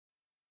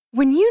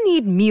When you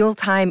need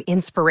mealtime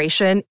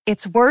inspiration,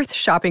 it's worth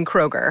shopping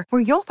Kroger,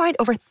 where you'll find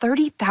over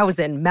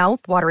 30,000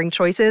 mouth-watering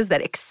choices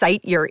that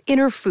excite your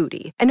inner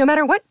foodie. And no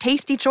matter what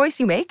tasty choice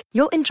you make,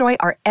 you'll enjoy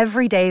our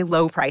everyday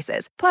low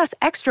prices, plus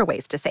extra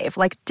ways to save,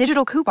 like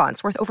digital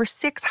coupons worth over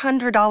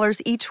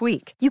 $600 each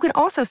week. You can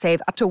also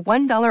save up to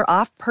 $1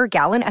 off per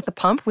gallon at the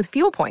pump with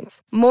fuel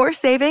points. More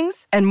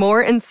savings and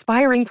more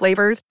inspiring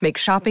flavors make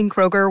shopping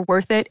Kroger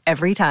worth it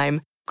every time.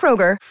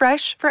 Kroger,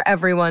 fresh for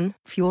everyone.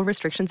 Fuel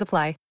restrictions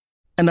apply.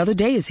 Another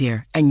day is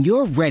here, and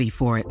you're ready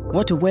for it.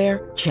 What to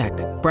wear? Check.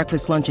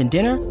 Breakfast, lunch, and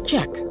dinner?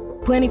 Check.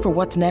 Planning for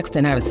what's next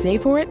and how to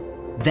save for it?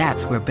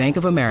 That's where Bank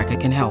of America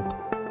can help.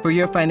 For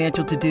your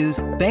financial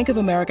to-dos, Bank of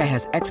America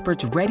has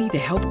experts ready to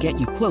help get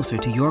you closer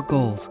to your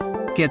goals.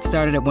 Get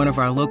started at one of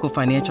our local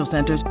financial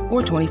centers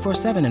or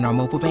 24/7 in our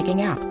mobile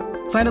banking app.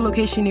 Find a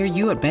location near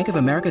you at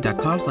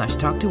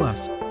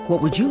bankofamerica.com/talktous.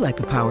 What would you like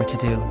the power to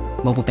do?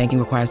 Mobile banking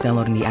requires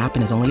downloading the app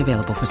and is only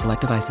available for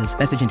select devices.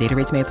 Message and data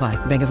rates may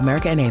apply. Bank of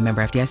America N.A.,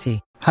 member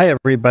FDIC. Hi,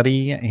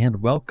 everybody,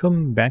 and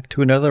welcome back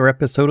to another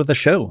episode of the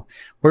show,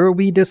 where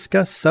we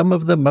discuss some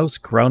of the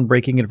most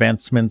groundbreaking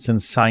advancements in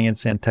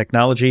science and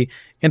technology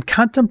and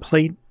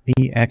contemplate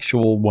the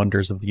actual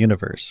wonders of the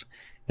universe.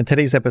 In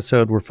today's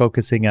episode, we're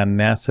focusing on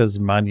NASA's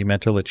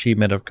monumental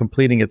achievement of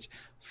completing its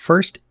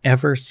first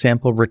ever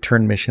sample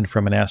return mission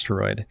from an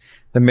asteroid.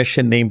 The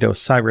mission, named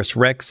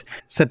OSIRIS-REx,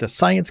 sent a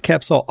science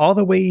capsule all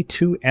the way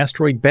to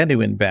asteroid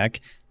Bennu and back,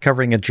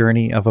 covering a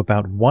journey of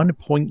about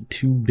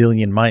 1.2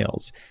 billion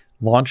miles.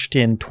 Launched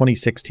in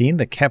 2016,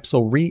 the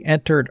capsule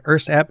re-entered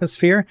Earth's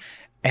atmosphere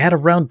at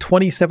around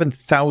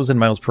 27,000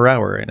 miles per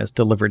hour and has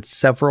delivered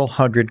several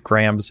hundred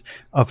grams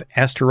of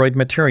asteroid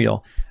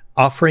material,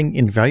 offering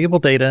invaluable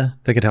data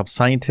that could help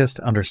scientists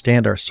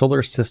understand our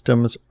solar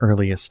system's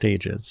earliest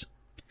stages.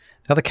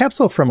 Now, the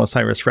capsule from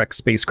OSIRIS-REx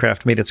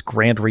spacecraft made its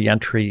grand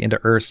re-entry into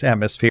Earth's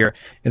atmosphere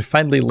and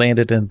finally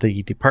landed in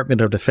the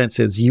Department of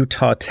Defense's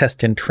Utah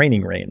Test and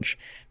Training Range.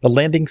 The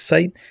landing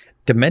site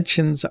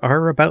dimensions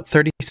are about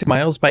 36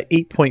 miles by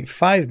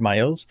 8.5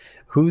 miles,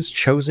 who's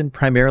chosen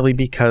primarily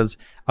because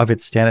of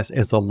its status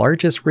as the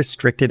largest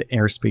restricted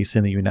airspace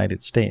in the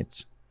United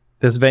States.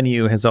 This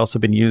venue has also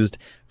been used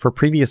for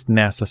previous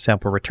NASA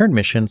sample return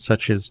missions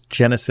such as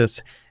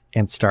Genesis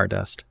and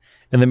Stardust.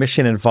 And the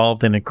mission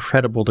involved an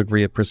incredible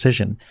degree of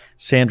precision.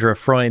 Sandra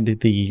Freund,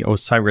 the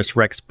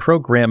OSIRIS-REx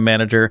program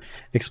manager,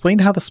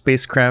 explained how the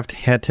spacecraft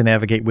had to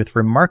navigate with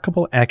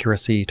remarkable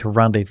accuracy to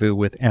rendezvous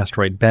with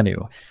asteroid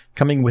Bennu,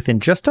 coming within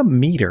just a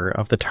meter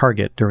of the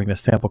target during the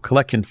sample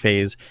collection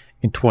phase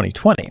in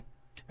 2020.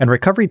 And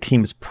recovery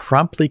teams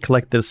promptly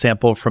collected the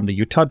sample from the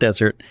Utah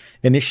desert,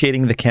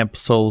 initiating the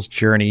capsule's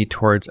journey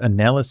towards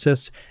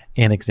analysis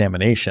and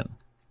examination.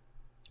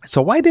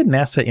 So why did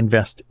NASA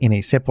invest in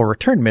a sample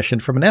return mission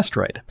from an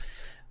asteroid?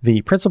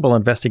 The principal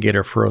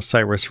investigator for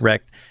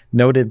OSIRIS-REx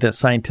noted that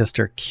scientists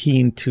are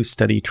keen to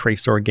study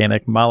trace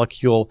organic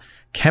molecule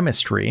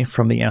chemistry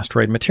from the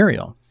asteroid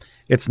material.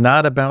 It's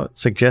not about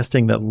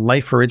suggesting that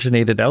life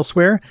originated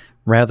elsewhere.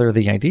 Rather,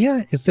 the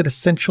idea is that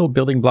essential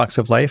building blocks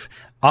of life,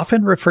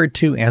 often referred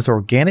to as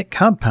organic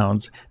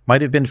compounds,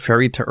 might have been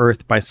ferried to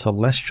Earth by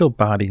celestial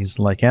bodies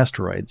like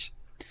asteroids.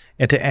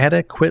 And to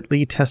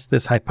adequately test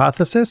this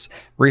hypothesis,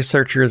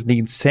 researchers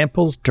need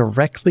samples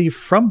directly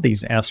from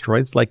these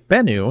asteroids like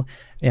Bennu,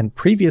 and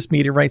previous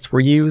meteorites were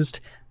used,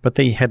 but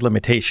they had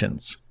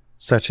limitations,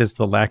 such as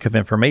the lack of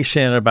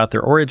information about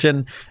their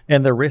origin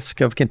and the risk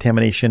of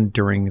contamination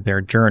during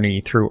their journey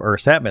through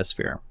Earth's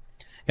atmosphere.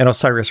 And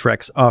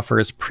OSIRIS-REx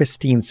offers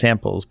pristine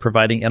samples,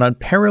 providing an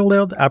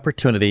unparalleled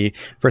opportunity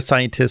for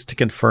scientists to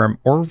confirm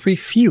or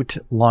refute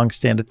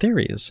long-standing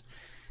theories.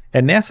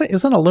 And NASA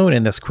isn't alone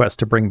in this quest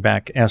to bring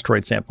back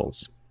asteroid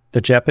samples.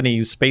 The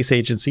Japanese space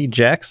agency,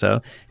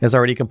 JAXA, has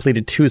already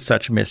completed 2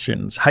 such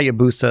missions,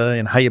 Hayabusa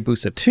and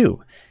Hayabusa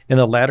 2, and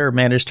the latter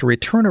managed to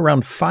return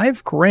around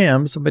 5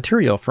 grams of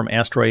material from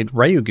asteroid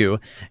Ryugu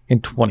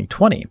in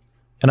 2020.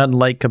 And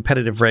unlike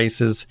competitive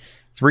races,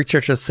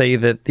 researchers say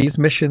that these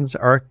missions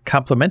are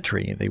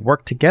complementary. They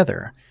work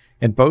together.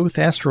 And both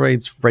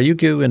asteroids,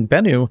 Ryugu and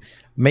Bennu,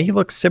 may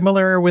look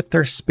similar with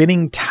their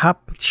spinning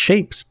top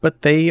shapes,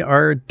 but they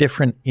are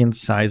different in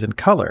size and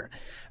color.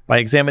 By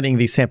examining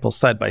these samples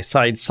side by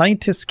side,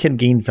 scientists can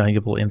gain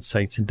valuable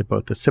insights into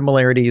both the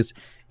similarities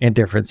and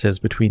differences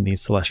between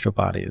these celestial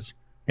bodies.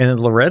 And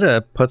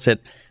Loretta puts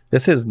it,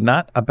 this is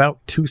not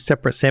about 2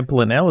 separate sample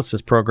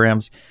analysis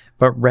programs,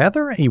 but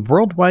rather a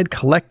worldwide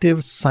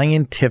collective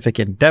scientific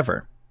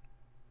endeavor.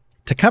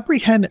 To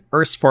comprehend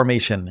Earth's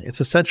formation,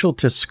 it's essential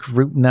to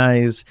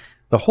scrutinize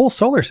the whole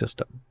solar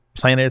system.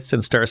 Planets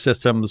and star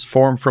systems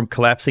form from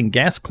collapsing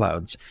gas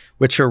clouds,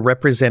 which are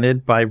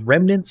represented by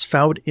remnants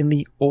found in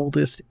the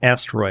oldest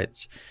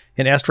asteroids.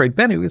 And asteroid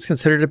Bennu is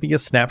considered to be a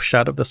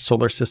snapshot of the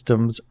solar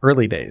system's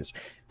early days,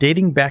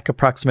 dating back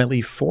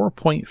approximately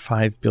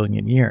 4.5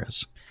 billion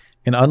years.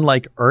 And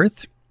unlike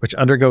Earth, which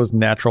undergoes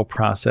natural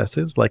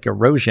processes like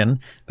erosion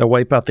that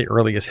wipe out the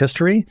earliest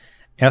history,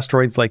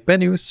 asteroids like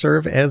Bennu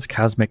serve as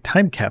cosmic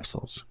time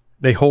capsules.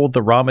 They hold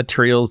the raw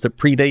materials that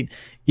predate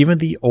even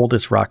the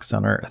oldest rocks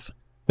on Earth.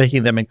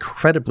 making them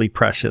incredibly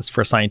precious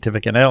for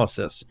scientific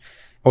analysis.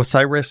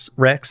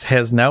 OSIRIS-REx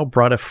has now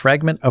brought a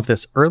fragment of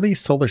this early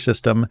solar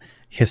system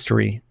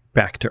history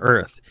back to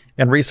Earth,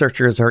 and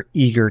researchers are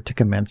eager to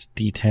commence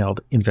detailed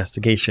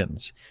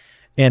investigations.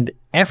 And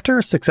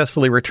after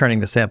successfully returning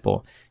the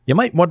sample, you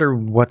might wonder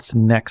what's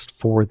next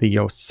for the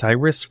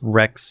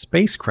OSIRIS-REx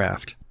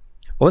spacecraft.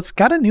 Well, it's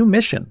got a new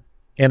mission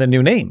and a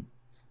new name,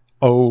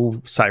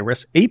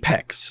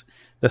 OSIRIS-APEX.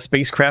 The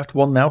spacecraft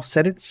will now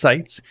set its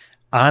sights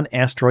on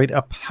asteroid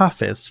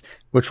Apophis,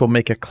 which will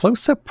make a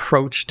close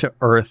approach to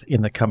Earth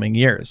in the coming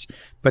years,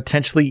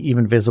 potentially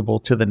even visible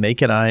to the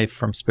naked eye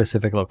from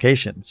specific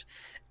locations.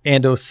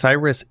 And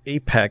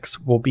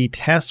OSIRIS-APEX will be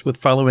tasked with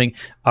following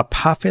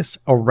Apophis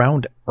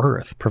around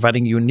Earth,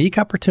 providing a unique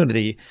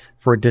opportunity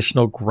for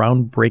additional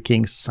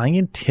groundbreaking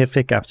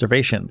scientific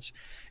observations.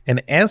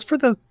 And as for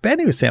the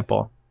Bennu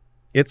sample,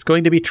 it's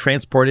going to be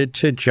transported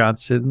to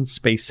Johnson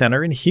Space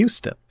Center in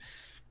Houston.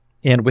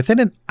 And within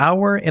an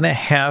hour and a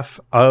half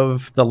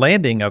of the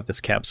landing of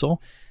this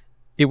capsule,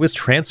 it was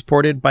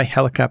transported by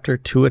helicopter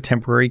to a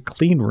temporary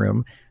clean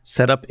room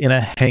set up in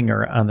a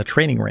hangar on the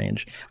training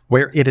range,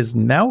 where it is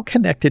now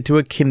connected to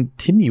a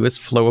continuous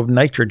flow of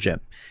nitrogen.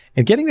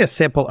 And getting this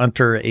sample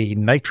under a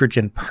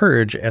nitrogen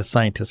purge, as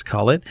scientists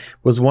call it,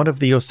 was one of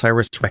the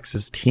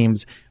OSIRIS-REx's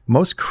team's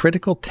most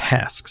critical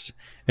tasks.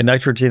 And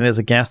nitrogen is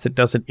a gas that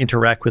doesn't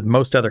interact with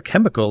most other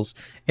chemicals,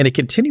 and a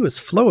continuous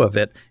flow of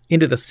it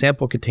into the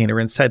sample container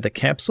inside the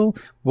capsule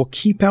will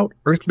keep out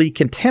earthly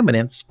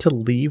contaminants to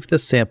leave the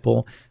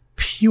sample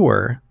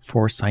pure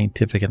for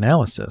scientific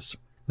analysis.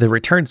 The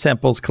return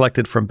samples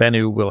collected from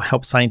Bennu will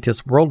help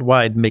scientists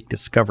worldwide make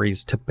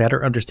discoveries to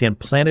better understand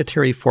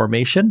planetary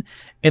formation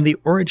and the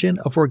origin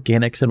of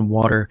organics and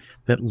water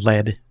that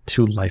led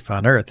to life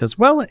on Earth, as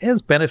well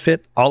as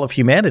benefit all of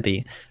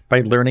humanity by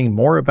learning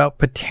more about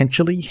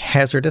potentially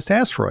hazardous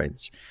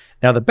asteroids.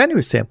 Now, the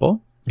Bennu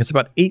sample is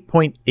about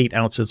 8.8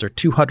 ounces or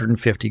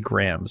 250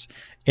 grams,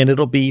 and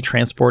it'll be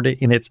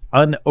transported in its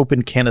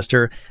unopened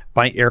canister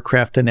by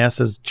aircraft to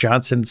NASA's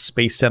Johnson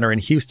Space Center in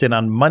Houston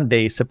on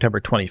Monday,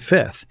 September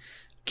 25th.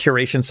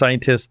 Curation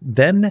scientists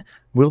then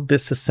will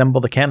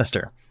disassemble the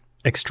canister,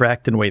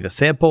 extract and weigh the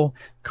sample,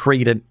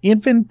 create an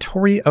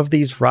inventory of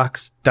these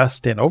rocks,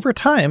 dust, and over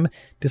time,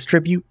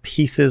 distribute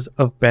pieces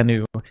of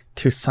Bennu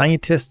to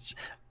scientists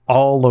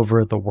all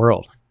over the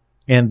world.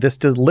 And this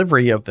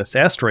delivery of this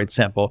asteroid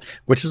sample,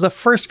 which is a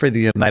first for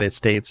the United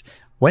States,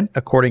 went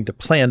according to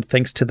plan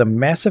thanks to the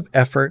massive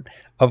effort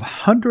of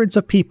hundreds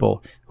of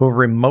people who have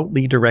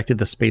remotely directed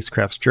the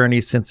spacecraft's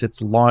journey since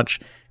its launch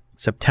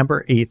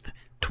September 8th,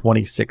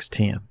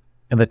 2016.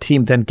 And the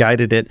team then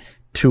guided it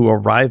to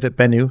arrive at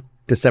Bennu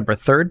December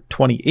 3rd,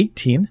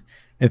 2018,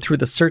 and through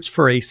the search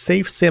for a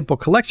safe sample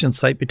collection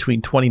site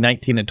between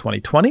 2019 and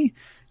 2020,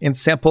 and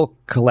sample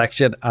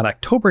collection on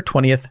October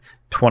 20th,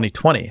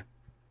 2020.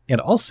 And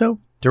also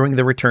during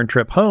the return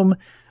trip home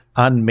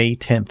on May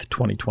 10th,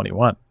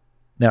 2021.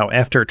 Now,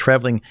 after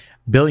traveling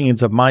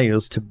billions of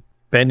miles to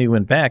Bennu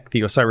and back,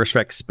 the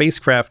OSIRIS-REx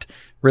spacecraft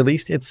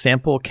released its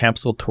sample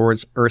capsule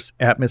towards Earth's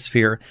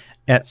atmosphere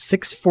at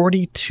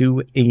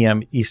 6:42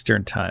 a.m.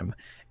 Eastern Time.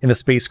 And the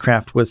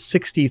spacecraft was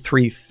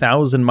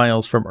 63,000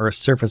 miles from Earth's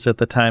surface at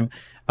the time,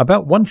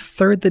 about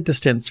one-third the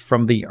distance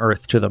from the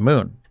Earth to the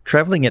Moon.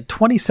 Traveling at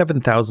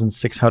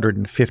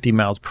 27,650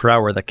 miles per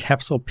hour, the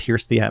capsule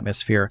pierced the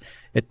atmosphere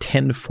at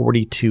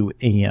 10:42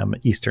 a.m.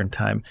 Eastern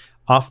Time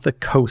off the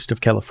coast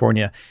of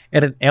California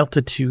at an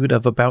altitude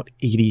of about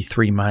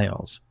 83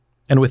 miles.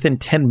 And within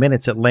 10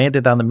 minutes, it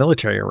landed on the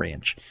military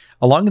range.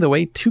 Along the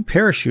way, 2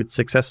 parachutes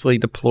successfully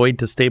deployed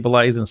to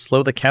stabilize and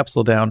slow the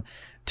capsule down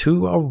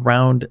to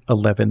around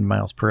 11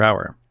 miles per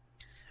hour.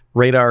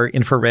 Radar,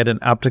 infrared, and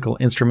optical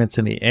instruments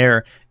in the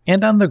air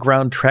and on the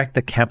ground tracked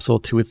the capsule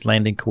to its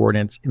landing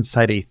coordinates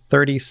inside a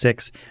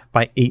 36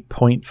 by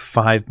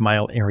 8.5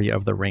 mile area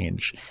of the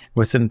range.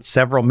 Within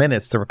several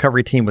minutes, the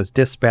recovery team was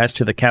dispatched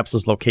to the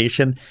capsule's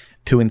location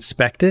to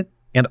inspect it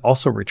and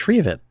also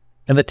retrieve it.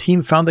 And the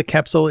team found the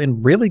capsule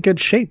in really good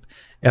shape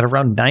at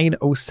around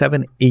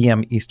 9:07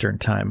 a.m. Eastern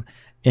Time,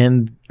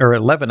 or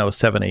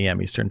 11:07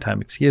 a.m. Eastern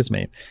Time,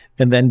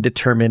 and then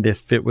determined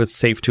if it was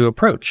safe to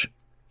approach.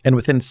 And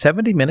within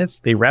 70 minutes,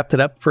 they wrapped it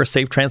up for a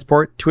safe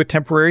transport to a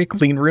temporary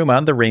clean room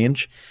on the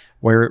range,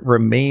 where it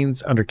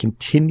remains under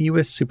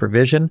continuous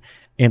supervision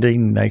and a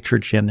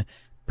nitrogen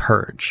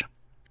purge.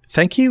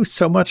 Thank you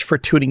so much for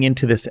tuning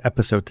into this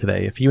episode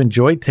today. If you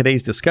enjoyed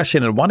today's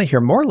discussion and want to hear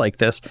more like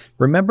this,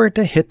 remember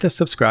to hit the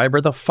subscribe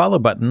or the follow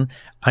button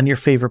on your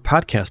favorite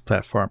podcast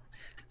platform.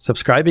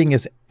 Subscribing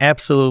is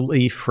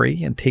absolutely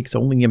free and takes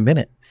only a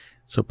minute.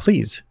 So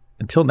please,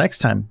 until next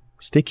time,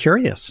 stay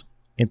curious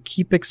and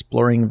keep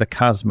exploring the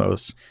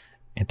cosmos,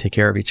 and take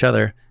care of each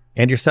other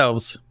and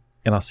yourselves,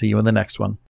 and I'll see you in the next one.